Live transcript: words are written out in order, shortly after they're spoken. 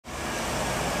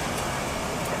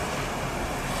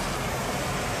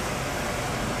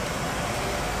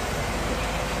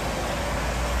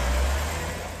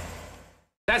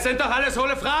Das sind doch alles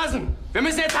hohle Phrasen. Wir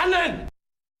müssen jetzt handeln.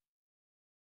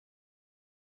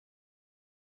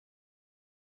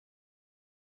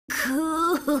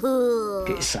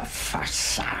 Dieser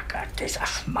Versager, dieser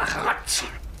Schmarotzer.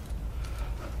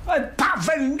 Ein paar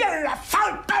vanilla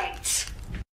Faulpelz.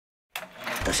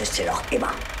 Das ist sie doch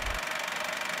immer.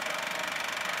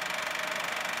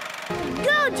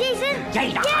 Go, Jason! Ja,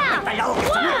 ja, Yeah,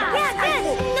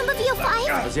 good. Number 4-5.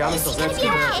 Ja, Sie haben es doch selbst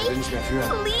gehört. Ich will nicht mehr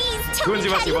führen. Please, tell Tun me,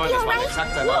 Sie, was Sie Daddy, wollen. you'll Das be war alright.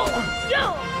 exakt sein Auto.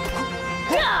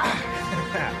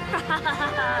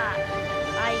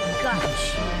 I got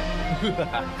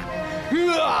you.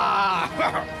 Yeah!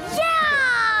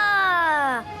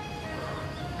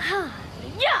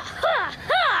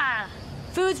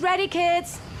 Food's ready,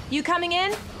 kids. You coming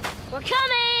in? We're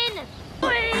coming!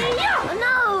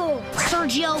 No!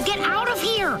 Sergio, get out of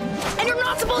here! And you're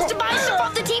not supposed to buy stuff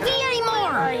off the TV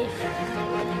anymore!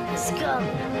 Scum.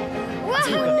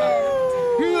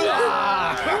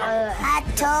 I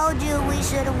told you we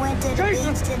should have went to the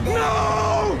beach today.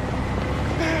 No!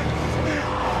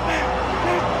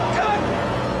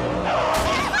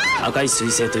 赤い彗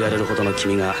星と言われるほどの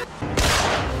君が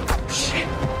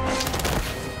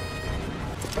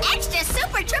Extra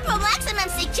super triple maximum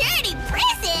security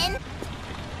prison?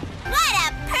 What a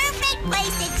perfect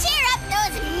place to cheer up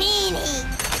those meanies!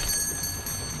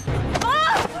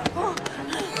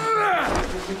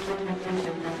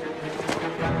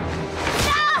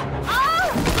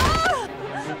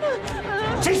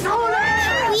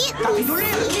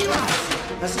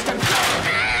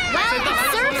 Well,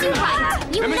 it serves you right.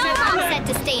 You know Mom said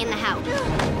to stay in the house.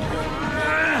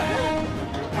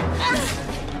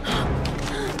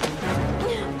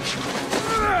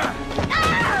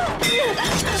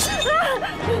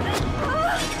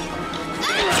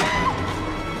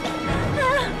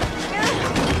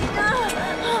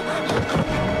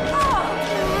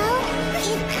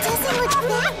 It doesn't look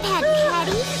that bad,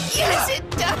 Patty. Yes, it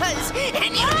does!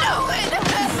 And you know it!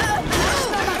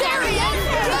 There he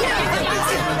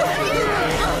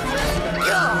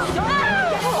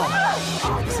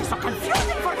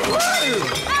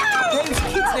Dave's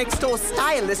Kids Next Door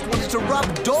stylist wanted to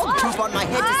rub dog poop on my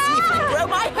head to see if it'd grow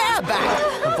my hair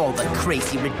back. Of all the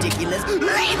crazy, ridiculous,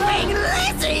 leaping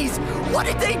lassies! What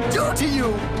did they do to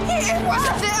you? It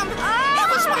wasn't them! It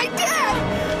was my dad!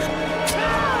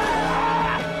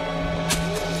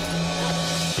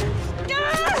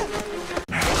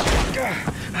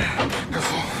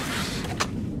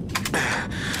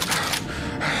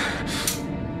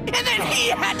 And then he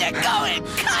had to go and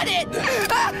cut it!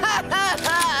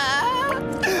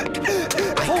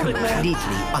 I completely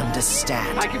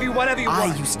understand. I give you whatever you I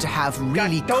want. used to have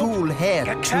really dope? cool hair,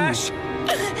 Got too. cash?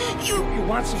 You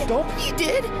Want some dope?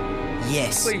 did?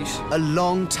 Yes, Please. a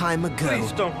long time ago.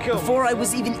 Please don't kill me. Before I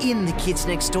was even in the Kids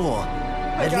Next Door.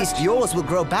 At got least you. yours will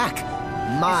grow back.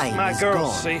 Mine My is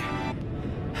girls, gone. see?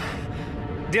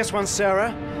 This one's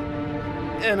Sarah,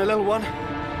 and a little one.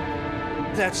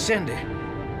 That's Cindy.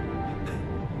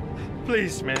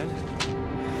 Please, man.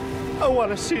 I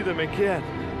want to see them again.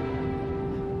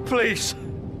 Please.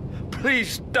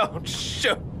 Please don't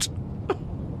shoot.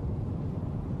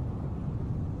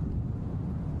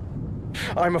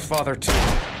 I'm a father, too.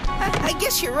 I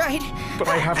guess you're right. But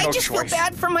I have no I just feel choice.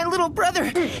 bad for my little brother.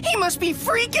 He must be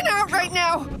freaking out right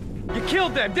now. You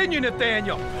killed them, didn't you,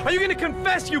 Nathaniel? Are you gonna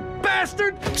confess, you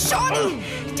bastard? Shawnee!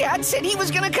 Dad said he was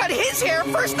gonna cut his hair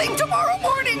first thing tomorrow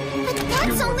morning. But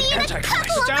that's only in a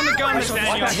couple of Down the gun, hours.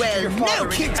 Nathaniel. Well, Your no father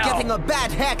in kid's hell. getting a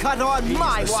bad haircut on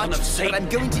my watch, but I'm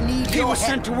going to need He your was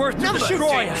sent to Earth to numbers,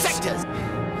 destroy us. sectors.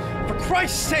 For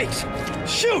Christ's sakes,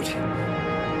 shoot!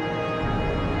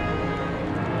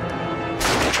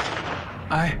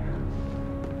 I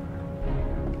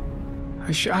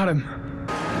shot him.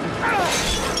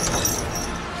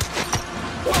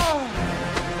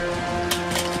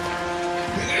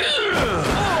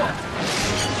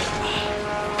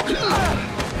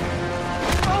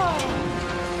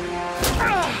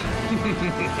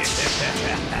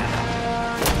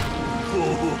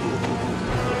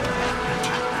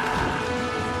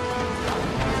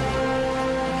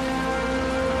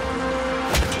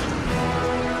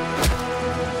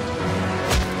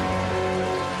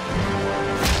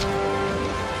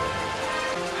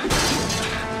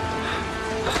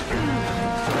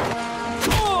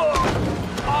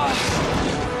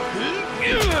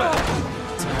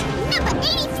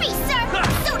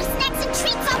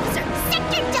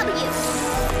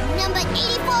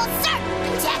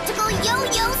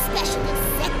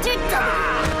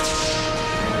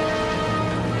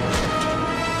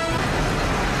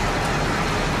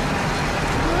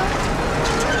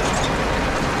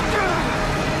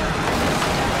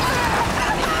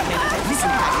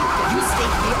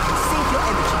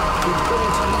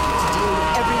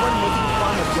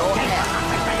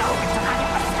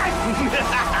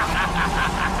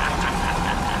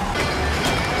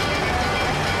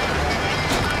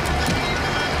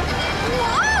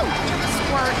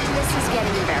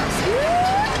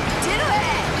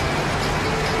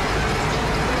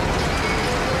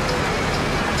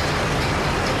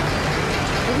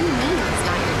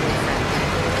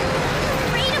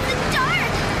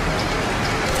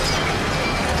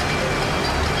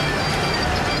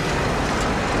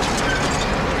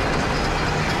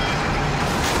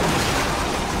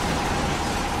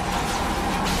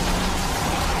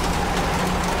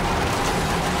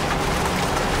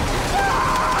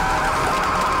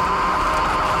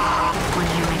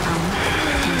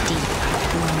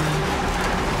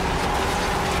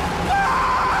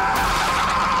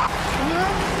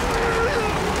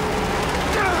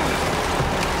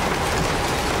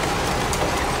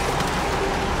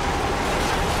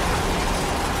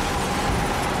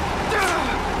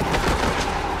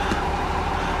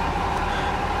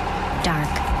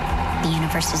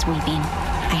 purse is weeping.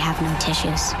 I have no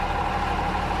tissues.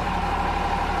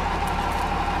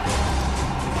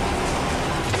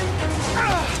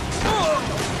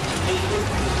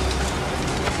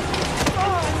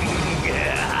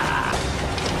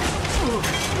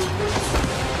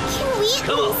 Can we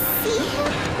at least see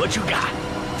him? What you got?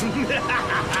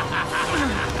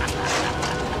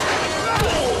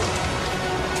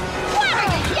 What are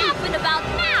you yapping about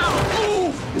now?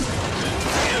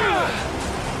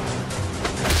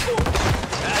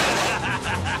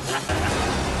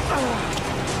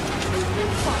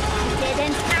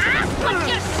 Didn't ask what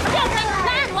your stupid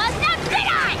plan was, now did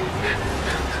I?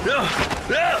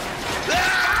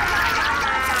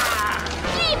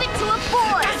 Leave it to a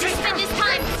boy to spend his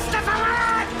time.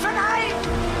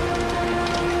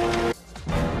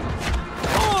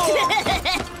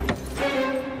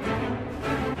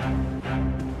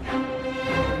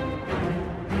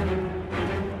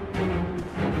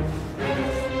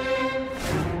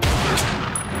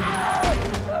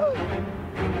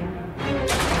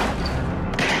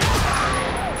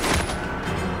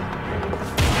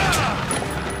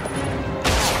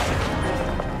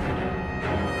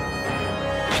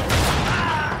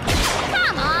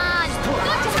 Come on! Don't you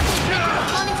have to break your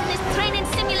opponents in this training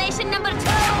simulation number 2?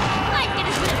 Like it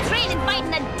is with a train and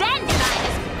biting a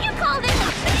dandelion. You call this a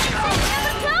training session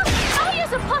number 2? How are you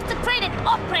supposed to train an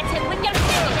operative when your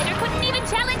simulator couldn't even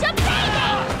challenge a baby?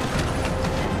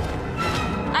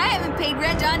 I haven't paid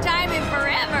rent on time in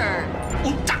forever.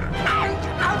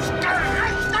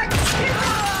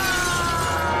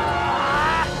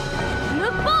 You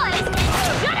boys,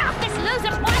 shut off this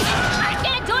loser's wife! I'm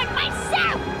gonna do it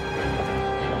myself!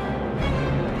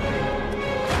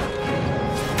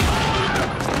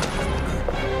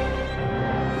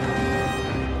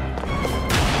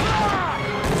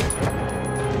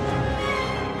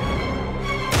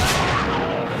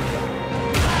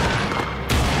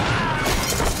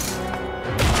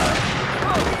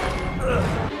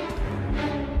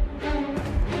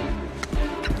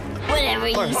 Whatever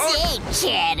you say,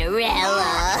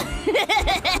 Chatterella.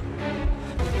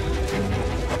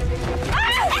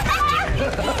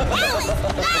 Alice!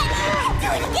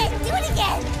 Do it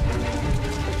again!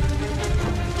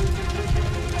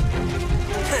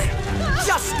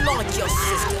 Just like your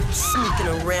sister, sneaking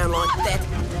around like that.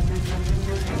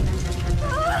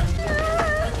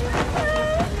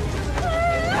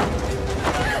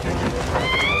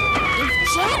 If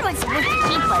Chad was supposed to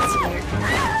keep us here.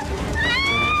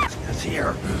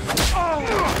 Here.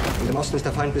 Im Osten ist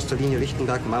der Feind bis zur Linie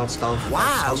Lichtenberg-Marsdorf.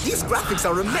 Wow, these graphics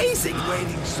are amazing.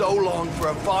 Waiting so long for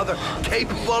a father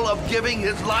capable of giving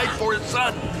his life for his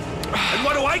son. And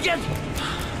what do I get?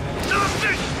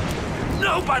 Nothing!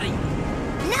 Nobody!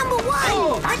 Number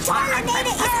 1! Our Tornado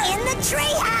is in the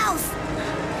treehouse!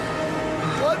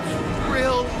 What's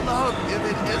real love if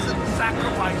it isn't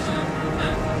sacrifice?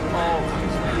 All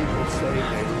these people say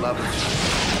they love each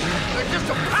other. They're just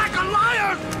a pack of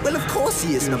liars! Well, of course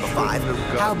he is number 5.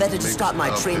 How better to start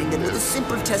my training than with a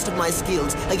simple test of my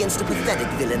skills against a pathetic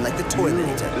villain like the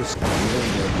Toilator.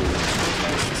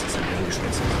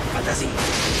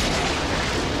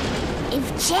 If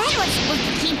Chad was supposed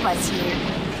to keep us here.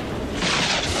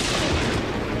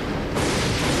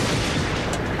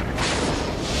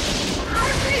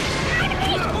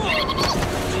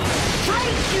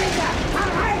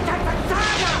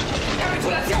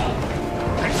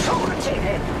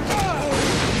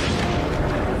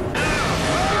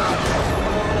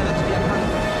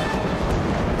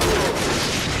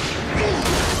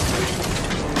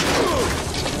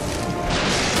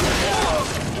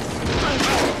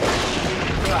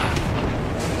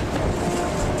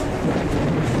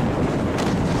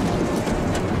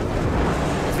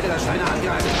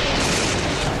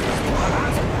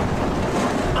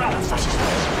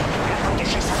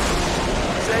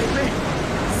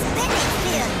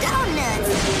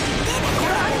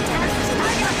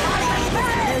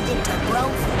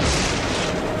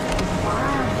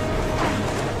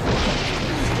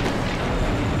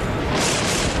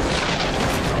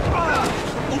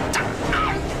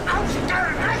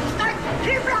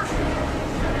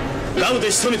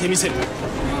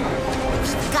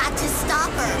 Got to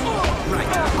stop her. Right.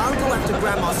 I'll go after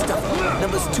Grandma's stuff.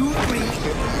 Numbers 2, 3,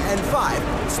 and 5.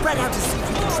 Spread out to see if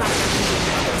we can track them.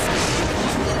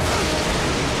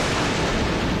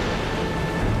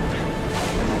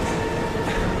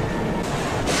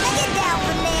 Get down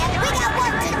from there. We got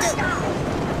work to do.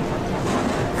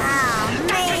 Oh,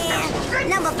 man.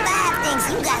 Number 5 thinks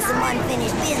you got some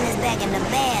unfinished business back in the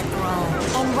bathroom.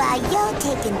 And while you're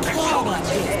taking care of that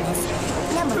business,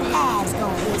 Number 5's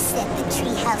gonna reset the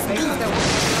treehouse beat.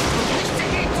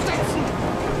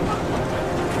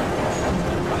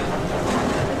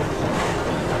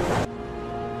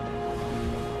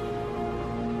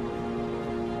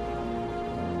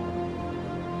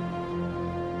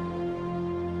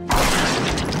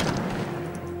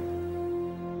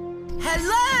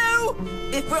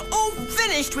 If we're all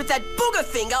finished with that booger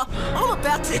finger, I'm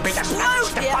about to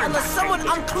explode here unless someone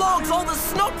unclogs all the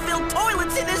snot-filled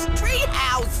toilets in this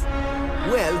treehouse.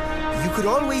 Well, you could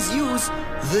always use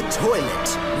the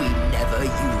toilet we never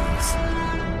use.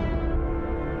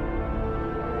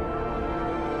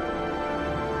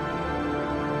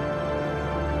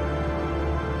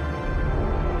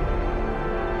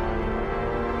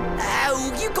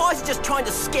 Oh, you guys are just trying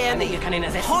to scare me.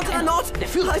 Haunted or not,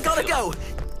 I gotta go.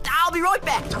 I'll be right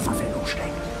back.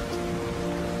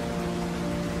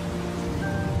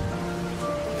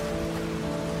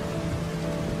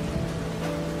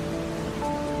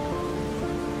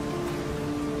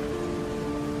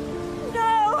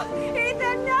 No!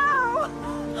 Ethan, no!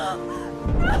 No!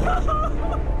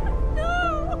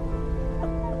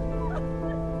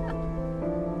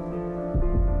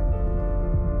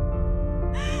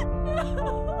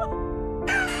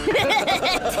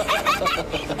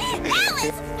 That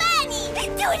was funny!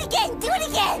 Do it again! Do it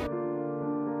again!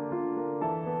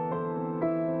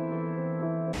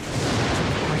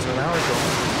 Quite an hour ago.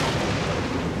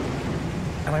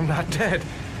 And I'm not dead.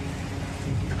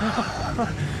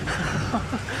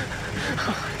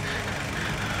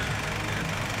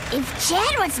 If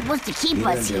Chad was supposed to keep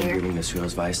us Niemand here... der Umgebung des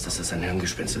Führers weiß, dass es ein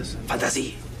Hirngespinst ist.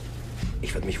 Fantasie!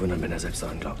 Ich würde mich wundern, wenn er selbst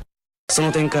daran glaubt. そ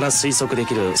の点から推測で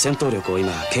きる戦闘力を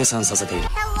今計算させている。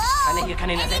Hello? Anybody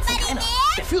there?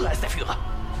 Der Führer ist der Führer.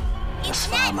 It's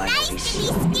not nice to be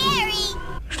scary.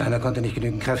 Steiner konnte nicht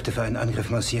genügend Kräfte für einen Angriff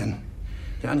massieren.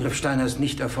 Der Angriff Steiner ist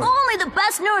nicht erfolgt. Only the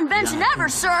best new invention ever,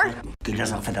 sir! Gilt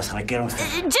das auch für das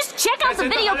Regierungsteam? Just check out the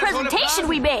video presentation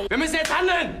we made! Wir müssen jetzt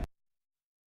handeln!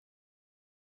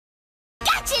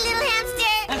 Gotcha, little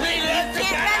hamster! You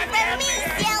can't run from me,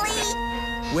 silly!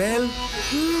 Well,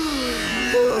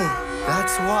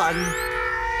 that's one.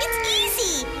 It's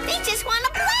easy! They just want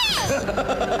to play!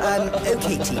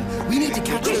 Okay, team. We need to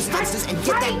catch those monsters and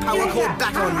get that power cord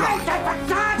back online.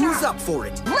 Who's up for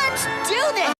it? Let's do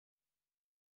this!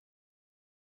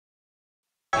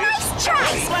 Nice try!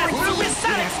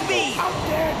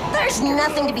 There's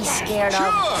nothing to be scared of.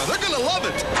 Sure, they're gonna love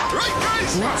it. Right,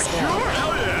 guys? Let's go.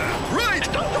 Hell yeah. Right.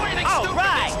 Don't do anything All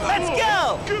right, let's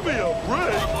go. Give me a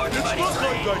break. It's not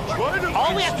like I tried to...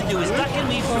 All we have to do is duck and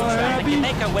weave through traffic and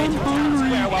make our way to town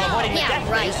square while avoiding the death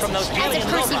rays from those As if alien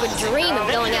Percy would robots. dream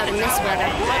of going out in this weather.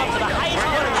 Climb up to the highest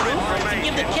point of the roof and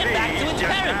give the kid back to its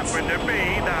parents. To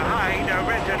be the height of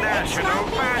international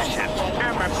fashion.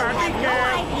 I'm a Barbie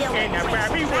girl in a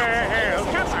Barbie world.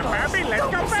 Come on, Barbie, let's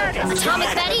go party.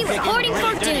 Atomic Betty reporting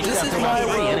for duty. This is my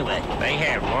room. Anyway. They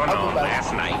had one on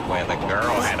last night where the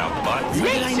girl had a butt.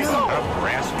 Her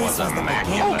dress was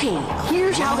immaculate. Okay,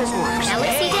 here's how this works. Now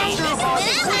let's see that.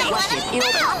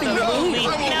 It'll pop in the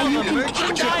air, and you can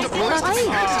catch it.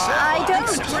 I don't.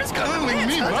 It's calling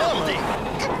me Mama.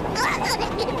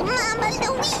 Mama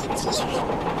Luigi.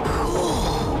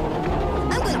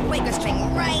 I'm gonna break this thing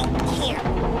right here.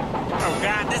 Oh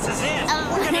God, this is it.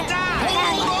 We're gonna die.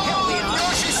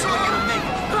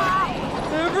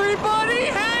 Everybody,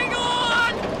 hang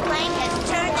on!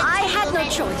 I had no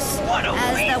choice,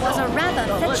 as there was a rather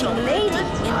fetching lady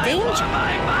in danger.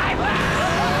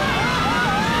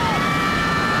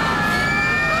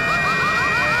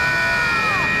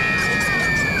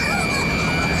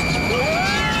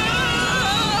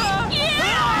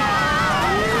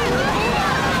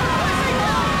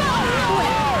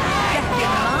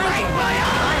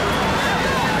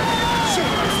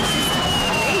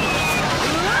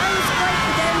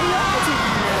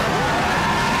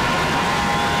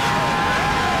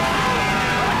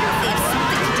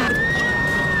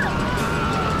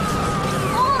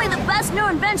 New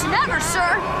invention ever,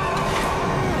 sir!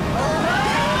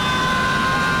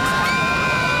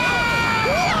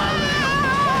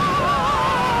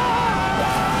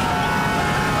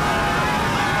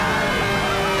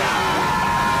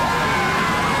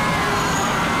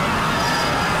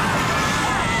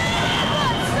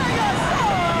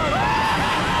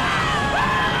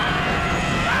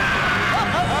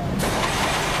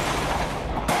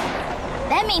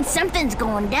 That means something's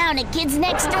going down at Kids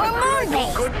Next Door Moon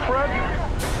Base. Good friend.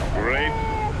 Great.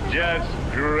 Just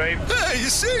great. Hey, you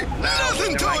see?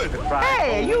 Nothing to it.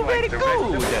 Hey, you very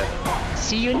good.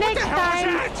 See you next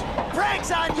time.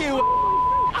 Pranks on you!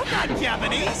 I'm not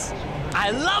Japanese.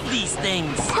 I love these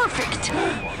things. Perfect!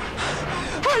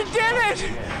 I did it!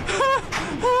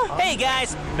 Hey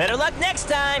guys, better luck next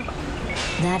time.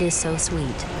 That is so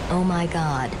sweet. Oh my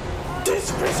God.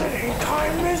 This visiting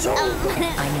time is over.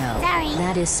 I know. Sorry.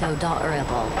 That is so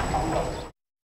adorable.